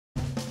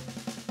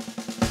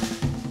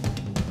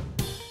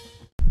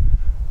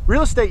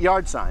Real estate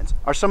yard signs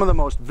are some of the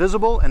most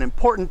visible and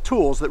important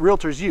tools that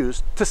realtors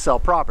use to sell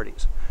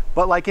properties.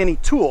 But like any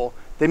tool,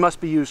 they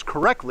must be used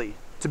correctly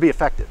to be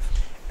effective.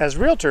 As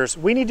realtors,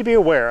 we need to be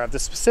aware of the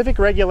specific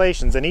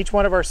regulations in each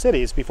one of our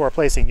cities before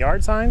placing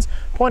yard signs,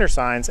 pointer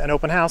signs, and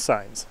open house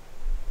signs.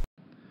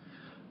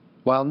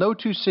 While no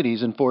two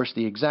cities enforce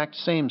the exact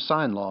same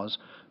sign laws,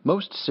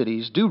 most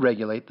cities do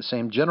regulate the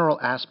same general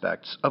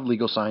aspects of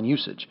legal sign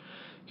usage.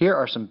 Here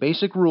are some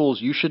basic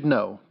rules you should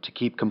know to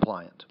keep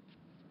compliant.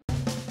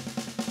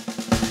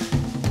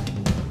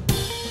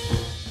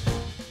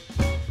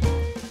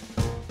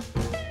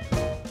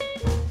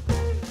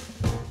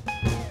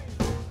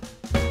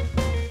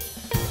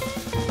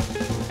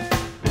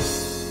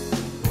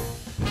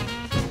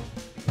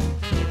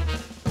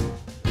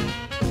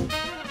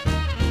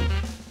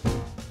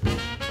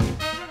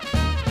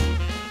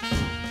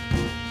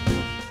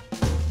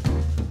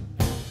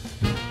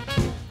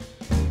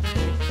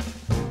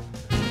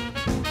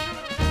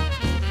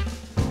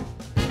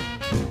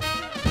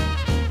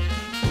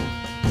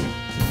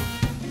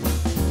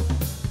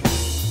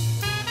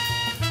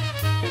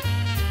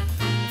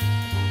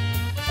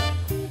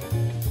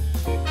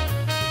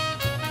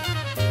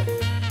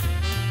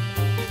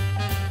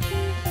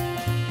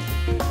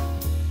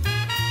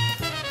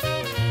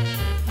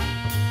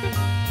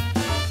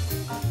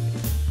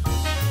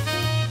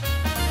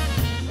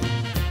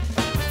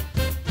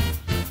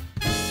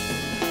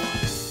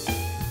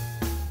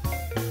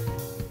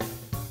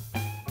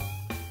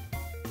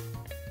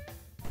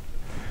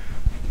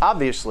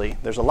 Obviously,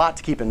 there's a lot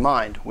to keep in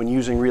mind when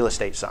using real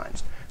estate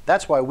signs.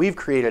 That's why we've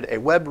created a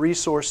web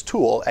resource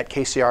tool at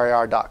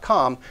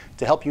kcrir.com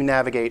to help you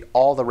navigate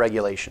all the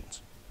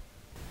regulations.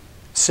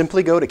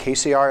 Simply go to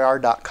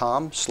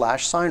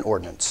kcrir.com/sign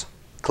ordinance.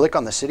 Click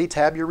on the city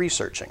tab you're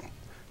researching.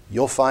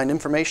 You'll find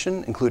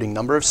information including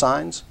number of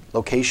signs,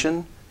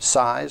 location,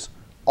 size,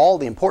 all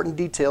the important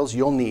details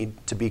you'll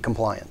need to be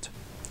compliant.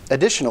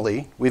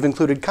 Additionally, we've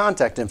included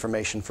contact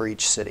information for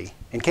each city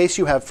in case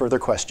you have further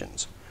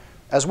questions,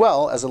 as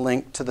well as a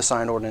link to the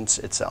sign ordinance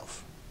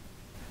itself.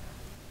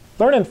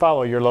 Learn and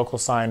follow your local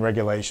sign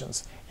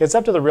regulations. It's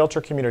up to the realtor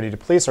community to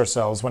police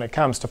ourselves when it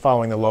comes to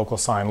following the local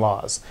sign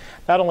laws.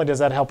 Not only does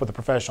that help with the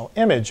professional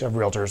image of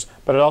realtors,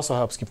 but it also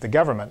helps keep the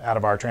government out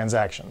of our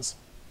transactions.